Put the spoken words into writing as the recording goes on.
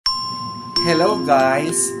Hello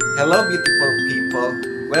guys! Hello beautiful people!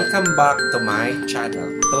 Welcome back to my channel,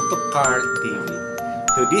 Toto Carl TV.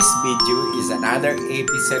 To this video is another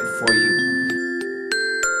episode for you.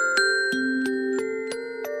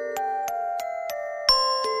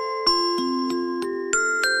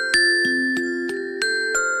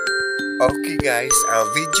 Okay guys, our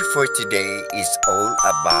video for today is all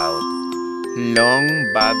about long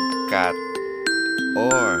bob cut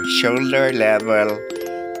or shoulder level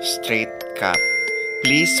straight cut.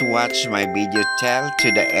 Please watch my video till to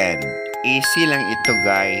the end. Easy lang ito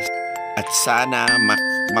guys. At sana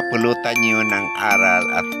mapulutan nyo ng aral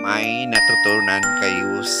at may natutunan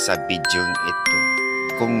kayo sa video ito.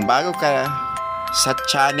 Kung bago ka sa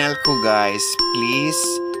channel ko guys, please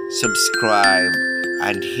subscribe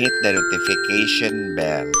and hit the notification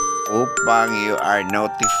bell upang you are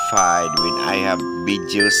notified when I have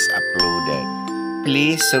videos uploaded.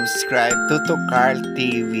 Please subscribe to Carl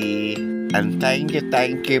TV and thank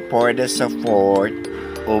you for the support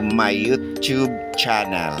of my YouTube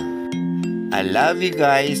channel. I love you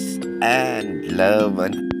guys and love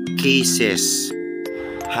and kisses.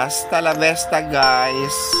 Hasta la vista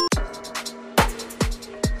guys.